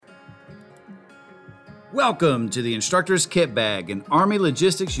Welcome to the Instructor's Kit Bag, an Army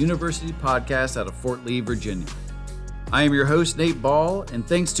Logistics University podcast out of Fort Lee, Virginia. I am your host, Nate Ball, and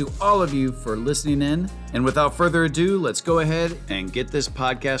thanks to all of you for listening in. And without further ado, let's go ahead and get this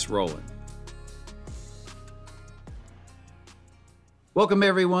podcast rolling. Welcome,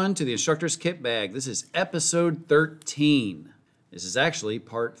 everyone, to the Instructor's Kit Bag. This is episode 13. This is actually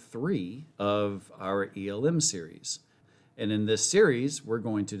part 3 of our ELM series. And in this series, we're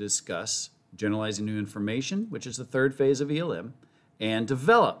going to discuss Generalizing New Information, which is the third phase of ELM, and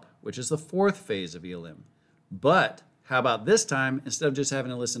Develop, which is the fourth phase of ELM. But how about this time, instead of just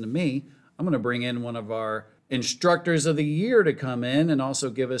having to listen to me, I'm going to bring in one of our instructors of the year to come in and also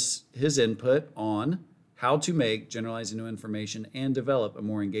give us his input on how to make Generalizing New Information and Develop a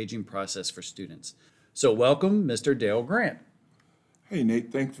more engaging process for students. So welcome, Mr. Dale Grant. Hey,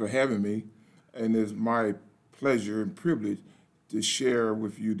 Nate, thanks for having me. And it's my pleasure and privilege to share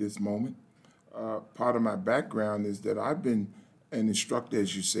with you this moment. Part of my background is that I've been an instructor,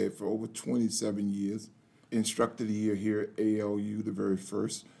 as you said, for over 27 years. Instructor of the year here at ALU, the very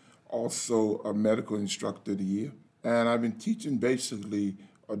first. Also a medical instructor of the year. And I've been teaching basically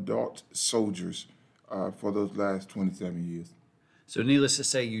adult soldiers for those last 27 years. So needless to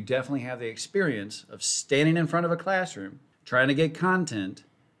say, you definitely have the experience of standing in front of a classroom, trying to get content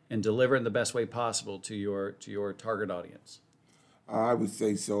and deliver it in the best way possible to your target audience. I would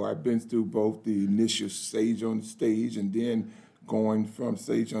say so. I've been through both the initial stage on the stage and then going from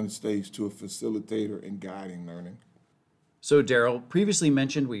stage on the stage to a facilitator and guiding learning. So Daryl, previously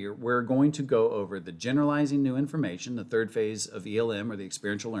mentioned we're going to go over the Generalizing New Information, the third phase of ELM or the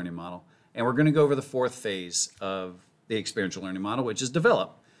Experiential Learning Model, and we're going to go over the fourth phase of the Experiential Learning Model, which is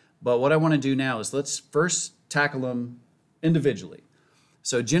Develop. But what I want to do now is let's first tackle them individually.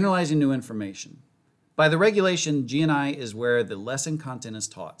 So Generalizing New Information. By the regulation, G&I is where the lesson content is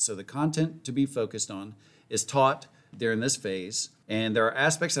taught. So the content to be focused on is taught during this phase, and there are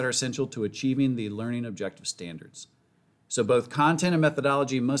aspects that are essential to achieving the learning objective standards. So both content and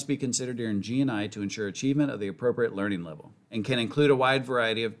methodology must be considered during G&I to ensure achievement of the appropriate learning level, and can include a wide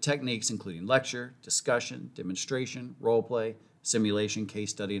variety of techniques, including lecture, discussion, demonstration, role play, simulation, case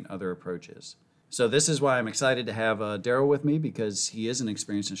study, and other approaches. So this is why I'm excited to have Daryl with me, because he is an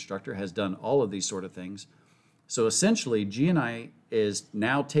experienced instructor, has done all of these sort of things. So essentially, G&I is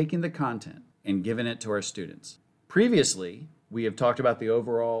now taking the content and giving it to our students. Previously, we have talked about the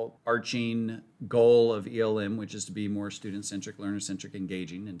overall arching goal of ELM, which is to be more student-centric, learner-centric,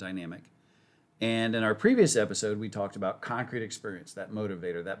 engaging, and dynamic. And in our previous episode, we talked about concrete experience, that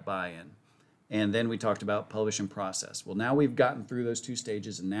motivator, that buy-in. And then we talked about publish and process. Well, now we've gotten through those two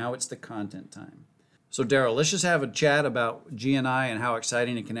stages, and now it's the content time. So, Daryl, let's just have a chat about G&I and how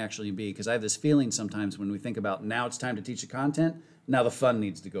exciting it can actually be, because I have this feeling sometimes when we think about now it's time to teach the content, now the fun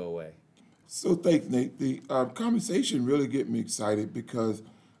needs to go away. So thanks, Nate. The conversation really get me excited because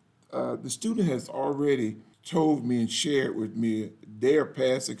the student has already told me and shared with me their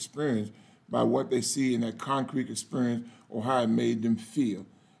past experience by what they see in that concrete experience or how it made them feel.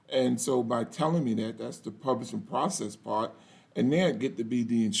 And so by telling me that, that's the publish and process part, and then I get to be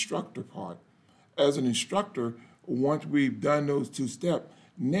the instructor part. As an instructor, once we've done those two steps,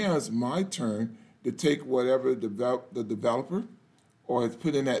 now it's my turn to take whatever the developer or has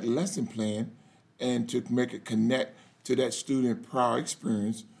put in that lesson plan and to make it connect to that student prior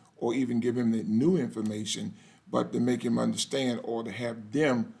experience or even give him the new information, but to make him understand or to have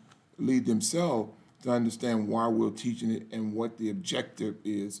them lead themselves to understand why we're teaching it and what the objective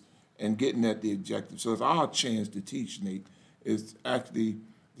is and getting at the objective. So it's our chance to teach, Nate. It's actually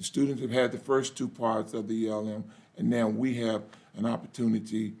the students have had the first two parts of the ELM, and now we have an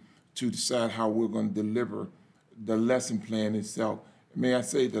opportunity to decide how we're going to deliver the lesson plan itself. May I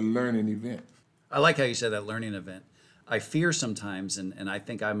say the learning event. I like how you said that, learning event. I fear sometimes, and I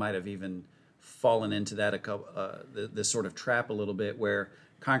think I might have even fallen into that this sort of trap a little bit, where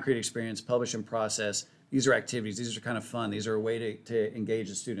concrete experience, publish and process, these are activities, these are kind of fun, these are a way to engage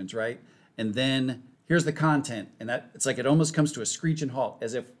the students, right? And then here's the content, and that it's like it almost comes to a screeching halt,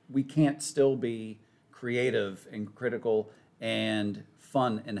 as if we can't still be creative and critical and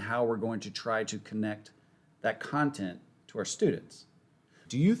fun in how we're going to try to connect that content to our students.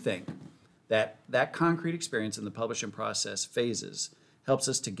 Do you think that concrete experience in the publish and process phases helps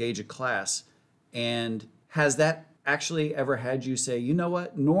us to gauge a class, and has that actually ever had you say, you know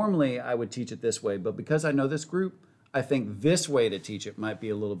what, normally I would teach it this way, but because I know this group, I think this way to teach it might be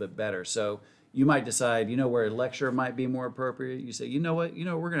a little bit better. So you might decide, where a lecture might be more appropriate. You say, you know what, we're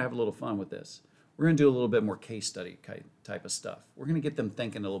going to have a little fun with this. We're going to do a little bit more case study type of stuff. We're going to get them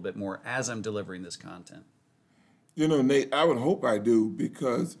thinking a little bit more as I'm delivering this content. Nate, I would hope I do,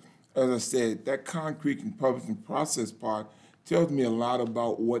 because as I said, that concrete and publishing process part tells me a lot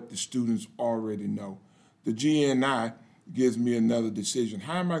about what the students already know. The GNI gives me another decision.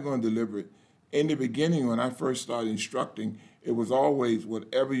 How am I going to deliver it? In the beginning, when I first started instructing, it was always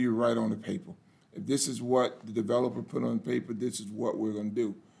whatever you write on the paper. If this is what the developer put on the paper, this is what we're going to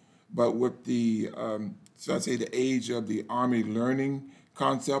do. But with the, so I say the age of the Army learning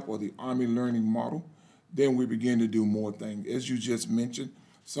concept or the Army learning model, then we begin to do more things. As you just mentioned,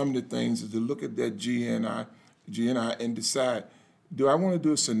 some of the things is to look at that GNI and decide, do I want to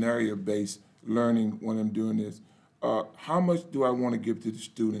do a scenario-based learning when I'm doing this? How much do I want to give to the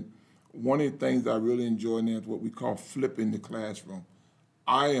student? One of the things I really enjoy now is what we call flipping the classroom.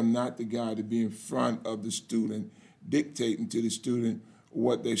 I am not the guy to be in front of the student, dictating to the student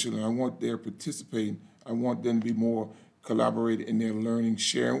what they should learn. I want their participating. I want them to be more collaborating in their learning,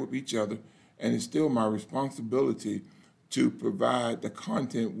 sharing with each other, and it's still my responsibility to provide the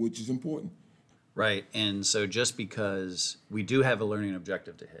content which is important. Right. And so just because we do have a learning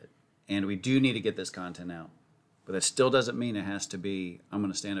objective to hit, and we do need to get this content out, but that still doesn't mean it has to be, I'm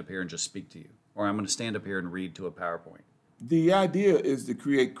going to stand up here and just speak to you, or I'm going to stand up here and read to a PowerPoint. The idea is to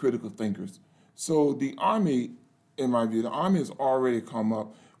create critical thinkers. So the Army, in my view, the Army has already come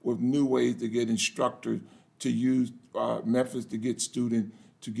up with new ways to get instructors to use methods to get students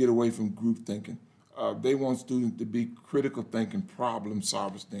to get away from group thinking. They want students to be critical thinking problem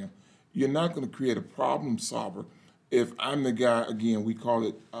solvers now. You're not going to create a problem solver if I'm the guy, again, we call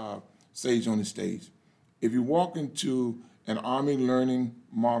it sage on the stage. If you walk into an Army learning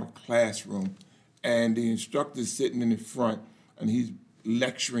model classroom and the instructor's sitting in the front and he's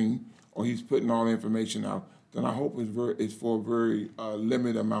lecturing or he's putting all the information out, then I hope it's for a very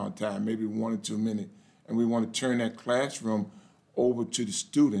limited amount of time, maybe 1 or 2 minutes. And we want to turn that classroom over to the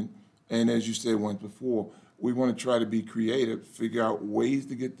student. And as you said once before, we want to try to be creative, figure out ways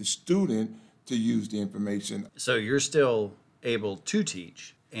to get the student to use the information. So you're still able to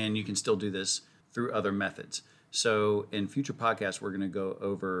teach, and you can still do this through other methods. So in future podcasts, we're going to go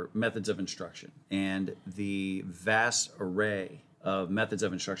over methods of instruction and the vast array of methods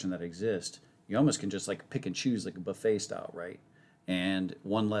of instruction that exist. You almost can just like pick and choose like a buffet style, right? And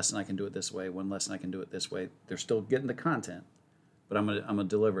one lesson I can do it this way, one lesson I can do it this way. They're still getting the content, but I'm gonna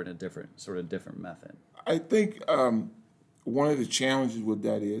deliver it in a different method. I think one of the challenges with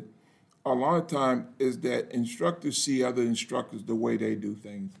that is a lot of time is that instructors see other instructors the way they do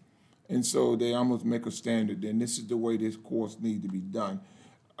things. And so they almost make a standard, and this is the way this course needs to be done.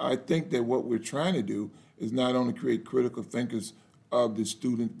 I think that what we're trying to do is not only create critical thinkers of the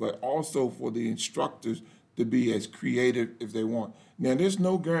students, but also for the instructors to be as creative as they want. Now, there's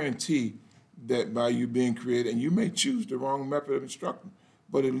no guarantee that by you being creative, and you may choose the wrong method of instructing,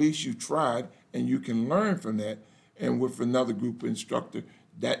 but at least you tried and you can learn from that. And with another group of instructor,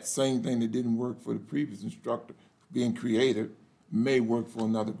 that same thing that didn't work for the previous instructor, being creative, may work for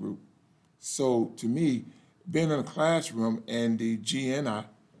another group. So to me, being in a classroom and the GNI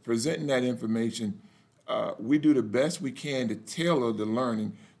presenting that information, we do the best we can to tailor the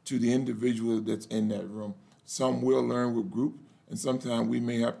learning to the individual that's in that room. Some will learn with groups, and sometimes we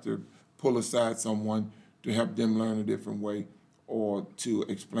may have to pull aside someone to help them learn a different way or to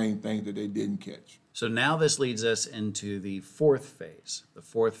explain things that they didn't catch. So now this leads us into the fourth phase. The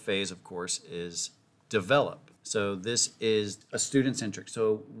fourth phase, of course, is develop. So this is a student-centric.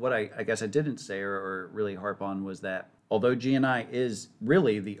 So what I guess I didn't say or really harp on was that although GNI is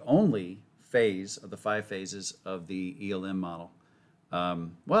really the only phase of the 5 phases of the ELM model,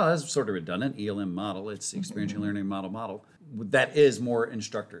 well, that's sort of redundant, ELM model, it's the Experiential Learning Model, that is more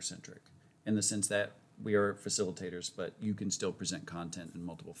instructor-centric in the sense that we are facilitators, but you can still present content in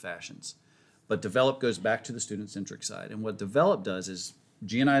multiple fashions. But develop goes back to the student-centric side. And what develop does is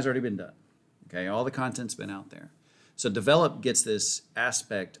GNI has already been done. Okay, all the content's been out there. So develop gets this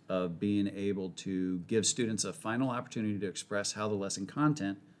aspect of being able to give students a final opportunity to express how the lesson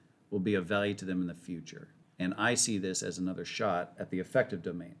content will be of value to them in the future. And I see this as another shot at the effective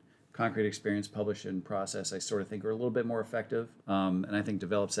domain. Concrete experience, publish, and process, I sort of think are a little bit more effective. And I think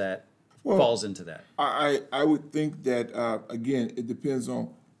develops that, falls into that. I would think that, again, it depends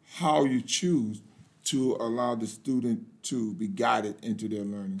on how you choose to allow the student to be guided into their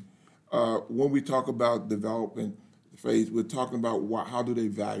learning. When we talk about development phase, we're talking about how do they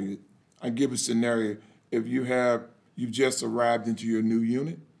value it. I give a scenario. If you've just arrived into your new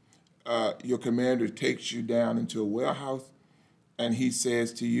unit, your commander takes you down into a warehouse, and he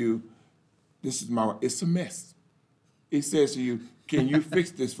says to you, it's a mess. He says to you, can you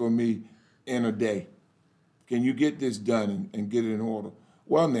fix this for me in a day? Can you get this done and get it in order?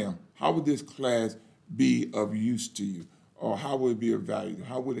 Well, now, how would this class be of use to you? or how would it be of value?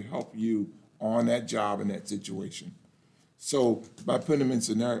 How would it help you on that job in that situation? So by putting them in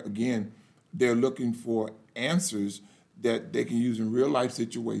scenario, again, they're looking for answers that they can use in real life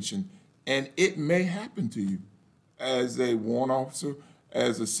situation, and it may happen to you as a warrant officer,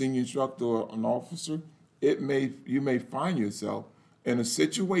 as a senior instructor or an officer. You may find yourself in a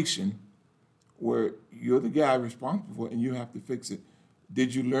situation where you're the guy responsible for it and you have to fix it.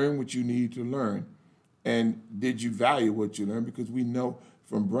 Did you learn what you need to learn? And did you value what you learned? Because we know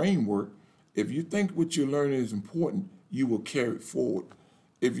from brain work, if you think what you're learning is important, you will carry it forward.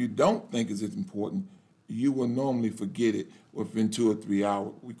 If you don't think it's important, you will normally forget it within 2 or 3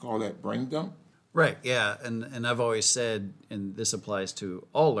 hours. We call that brain dump. Right, yeah. And I've always said, and this applies to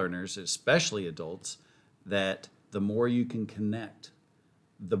all learners, especially adults, that the more you can connect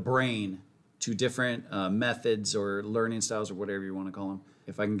the brain to different methods or learning styles or whatever you want to call them,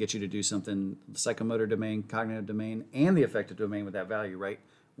 if I can get you to do something, the psychomotor domain, cognitive domain, and the affective domain with that value, right?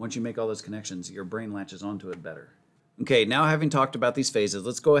 Once you make all those connections, your brain latches onto it better. Okay, now having talked about these phases,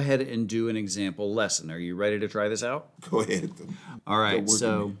 let's go ahead and do an example lesson. Are you ready to try this out? Go ahead. All right,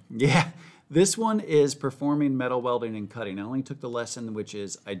 so yeah, this one is performing metal welding and cutting. I only took the lesson, which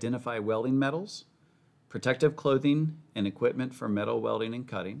is identify welding metals, protective clothing and equipment for metal welding and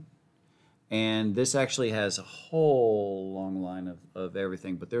cutting. And this actually has a whole long line of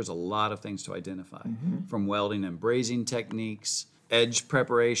everything, but there's a lot of things to identify, from welding and brazing techniques, edge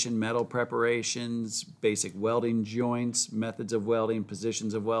preparation, metal preparations, basic welding joints, methods of welding,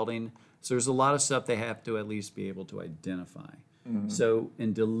 positions of welding. So there's a lot of stuff they have to at least be able to identify. So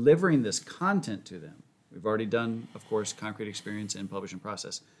in delivering this content to them, we've already done, of course, concrete experience and publish and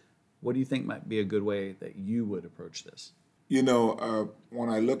process. What do you think might be a good way that you would approach this? You know, when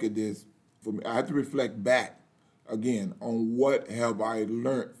I look at this, for me, I have to reflect back again on what have I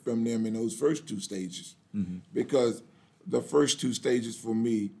learned from them in those first 2 stages. Because the first 2 stages for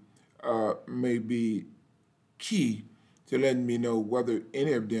me may be key to letting me know whether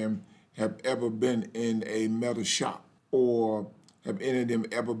any of them have ever been in a metal shop or have any of them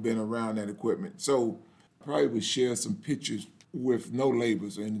ever been around that equipment. So I probably would share some pictures with no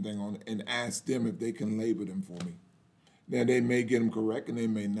labels or anything on it and ask them if they can label them for me. Now, they may get them correct and they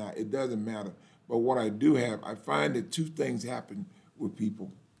may not. It doesn't matter. But what I do have, I find that 2 things happen with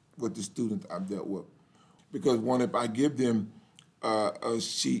people, with the students I've dealt with. Because one, if I give them a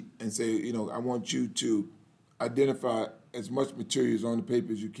sheet and say, you know, I want you to identify as much materials on the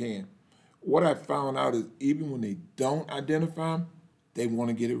paper as you can. What I found out is even when they don't identify them, they want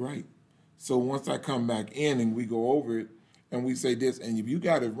to get it right. So once I come back in and we go over it and we say this, and if you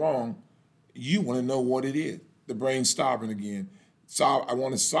got it wrong, you want to know what it is. The brain's stopping again. I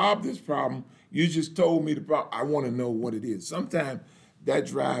want to solve this problem. You just told me the problem. I want to know what it is. Sometimes that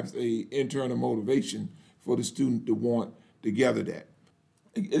drives a internal motivation for the student to want to gather that.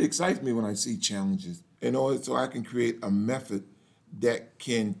 It excites me when I see challenges in order so I can create a method that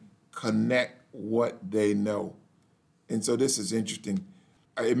can connect what they know. And so this is interesting.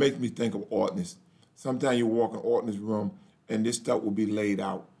 It makes me think of ordnance. Sometimes you walk in an ordnance room and this stuff will be laid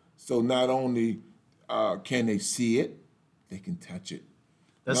out. So not only can they see it, they can touch it.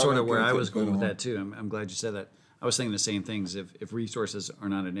 That's sort of where I was going with that too. I'm glad you said that. I was thinking the same things. If resources are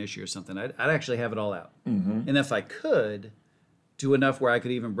not an issue or something, I'd actually have it all out. And if I could, do enough where I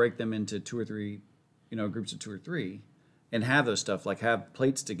could even break them into 2 or 3, groups of 2 or 3, and have those stuff, like have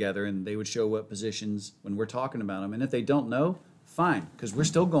plates together, and they would show what positions when we're talking about them. And if they don't know, fine, because we're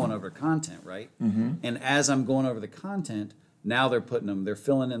still going over content, right? And as I'm going over the content, now they're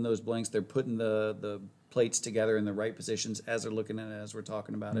filling in those blanks, they're putting the plates together in the right positions as they're looking at it, as we're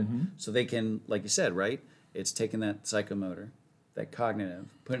talking about it. So they can, like you said, right? It's taking that psychomotor, that cognitive,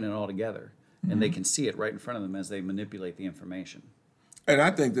 putting it all together, and they can see it right in front of them as they manipulate the information. And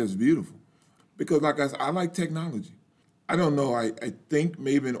I think that's beautiful because, like I said, I like technology. I don't know, I think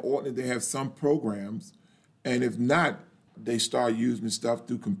maybe in Orton they have some programs, and if not, they start using stuff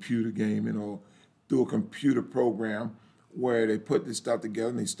through computer gaming or through a computer program where they put this stuff together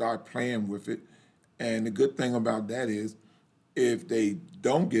and they start playing with it. And the good thing about that is if they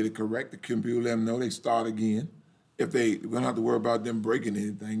don't get it correct, the computer let them know, they start again. We don't have to worry about them breaking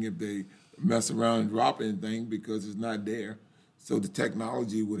anything if they mess around and drop anything because it's not there. So the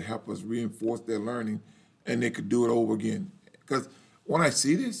technology would help us reinforce their learning and they could do it over again. Because when I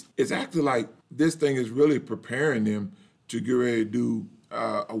see this, it's actually like this thing is really preparing them to get ready to do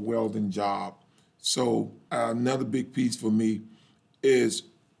a welding job. So another big piece for me is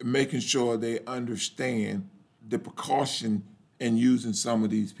making sure they understand the precaution in using some of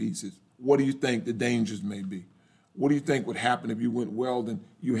these pieces. What do you think the dangers may be? What do you think would happen if you went welding,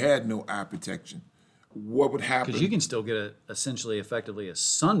 you had no eye protection? what would happen. Because you can still get essentially, effectively, a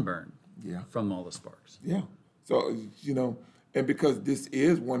sunburn Yeah. from all the sparks. Yeah. So, and because this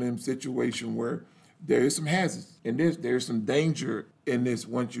is one of them situations where there is some hazards and there's some danger in this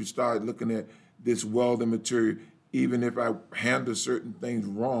once you start looking at this welding material. Even if I handle certain things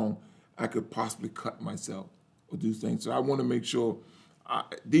wrong, I could possibly cut myself or do things. So I want to make sure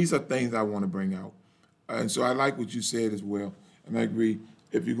these are things I want to bring out. And so I like what you said as well. And I agree.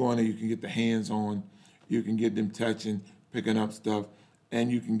 If you go in there, you can get the hands on, you can get them touching, picking up stuff, and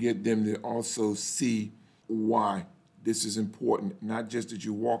you can get them to also see why this is important, not just that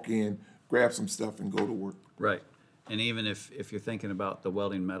you walk in, grab some stuff, and go to work. Right. And even if you're thinking about the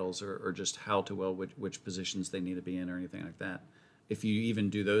welding metals or just how to weld, which positions they need to be in or anything like that, if you even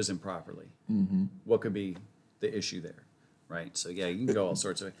do those improperly, what could be the issue there? Right. So yeah, you can go all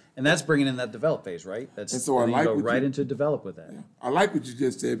sorts of, and that's bringing in that develop phase, right? That's And so I you like go what right you- into develop with that. I like what you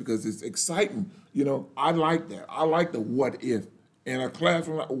just said because it's exciting. I like that. I like the what if. In a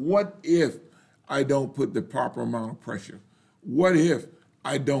classroom, what if I don't put the proper amount of pressure? What if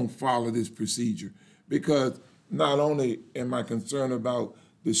I don't follow this procedure? Because not only am I concerned about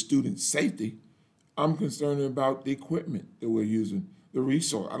the student's safety, I'm concerned about the equipment that we're using, the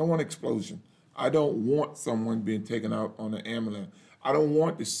resource. I don't want explosion. I don't want someone being taken out on an ambulance. I don't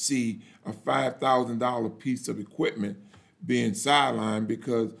want to see a $5,000 piece of equipment being sidelined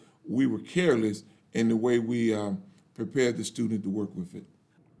because we were careless in the way we prepared the student to work with it.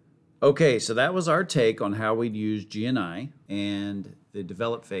 Okay, so that was our take on how we'd use GNI and the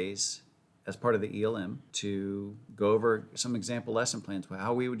develop phase as part of the ELM to go over some example lesson plans,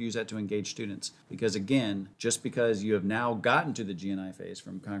 how we would use that to engage students. Because again, just because you have now gotten to the GNI phase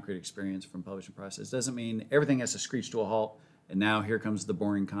from concrete experience, from publishing process, doesn't mean everything has to screech to a halt and now here comes the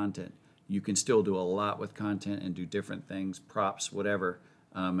boring content. You can still do a lot with content and do different things, props, whatever,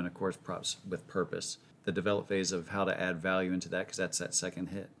 and of course props with purpose. The develop phase of how to add value into that, because that's that second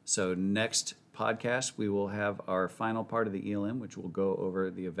hit. So next podcast, we will have our final part of the ELM, which will go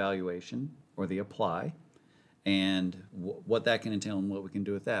over the evaluation or the apply and what that can entail and what we can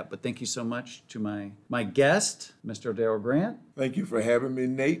do with that. But thank you so much to my guest, Mr. Daryl Grant. Thank you for having me,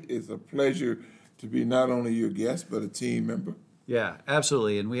 Nate. It's a pleasure to be not only your guest, but a team member. Yeah,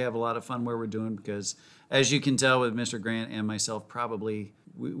 absolutely. And we have a lot of fun where we're doing because, as you can tell with Mr. Grant and myself, probably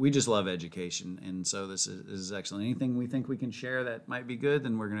we just love education. And so this is excellent. Anything we think we can share that might be good,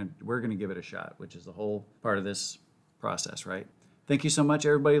 then we're gonna give it a shot, which is the whole part of this process, right? Thank you so much,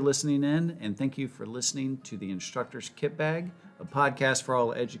 everybody listening in, and thank you for listening to the Instructor's Kit Bag, a podcast for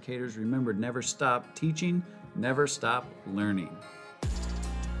all educators. Remember, never stop teaching, never stop learning.